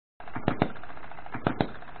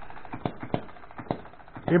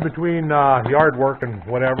In between yard work and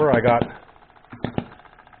whatever, I got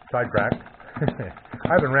sidetracked. I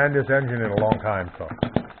haven't ran this engine in a long time, so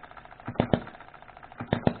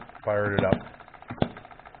fired it up.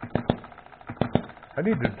 I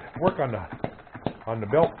need to work on the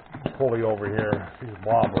belt pulley over here. It's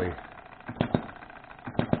wobbly.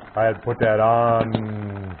 I had to put that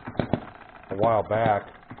on a while back.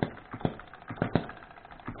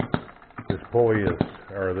 This pulley is,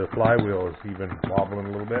 or the flywheel is even wobbling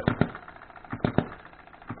a little bit.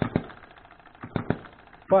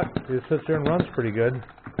 But it sits there and runs pretty good.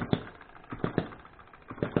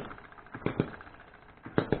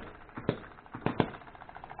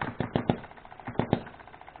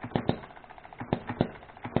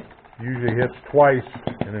 Usually hits twice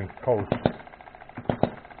and then coasts.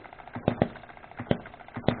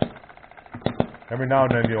 Every now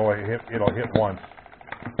and then it'll hit once.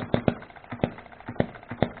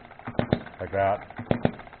 Like that.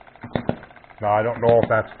 Now I don't know if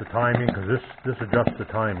that's the timing, because this adjusts the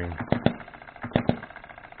timing.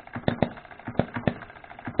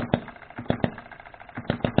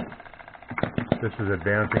 This is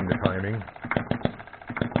advancing the timing.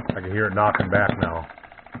 I can hear it knocking back now.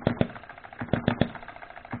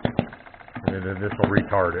 And then this will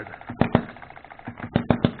retard it.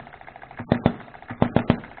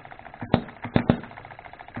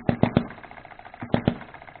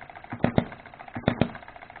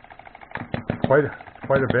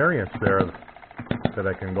 Quite a variance there that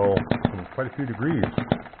I can go quite a few degrees.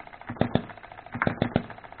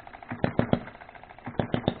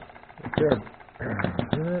 There,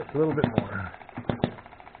 a little bit more.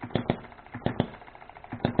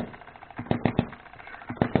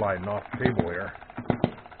 Sliding off the table here.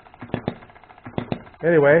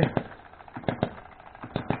 Anyway,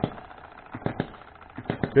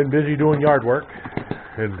 been busy doing yard work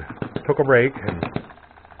and took a break, and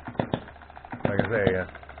like I say,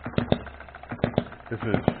 this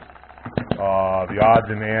is the odds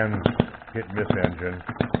and ends hit and miss engine.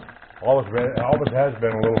 Always has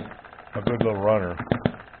been a good little runner.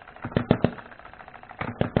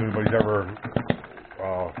 If anybody's ever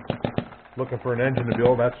looking for an engine to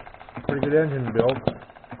build, that's a pretty good engine to build.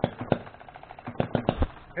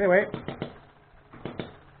 Anyway,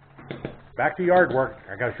 back to yard work.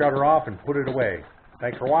 I got to shut her off and put it away.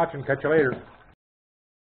 Thanks for watching. Catch you later.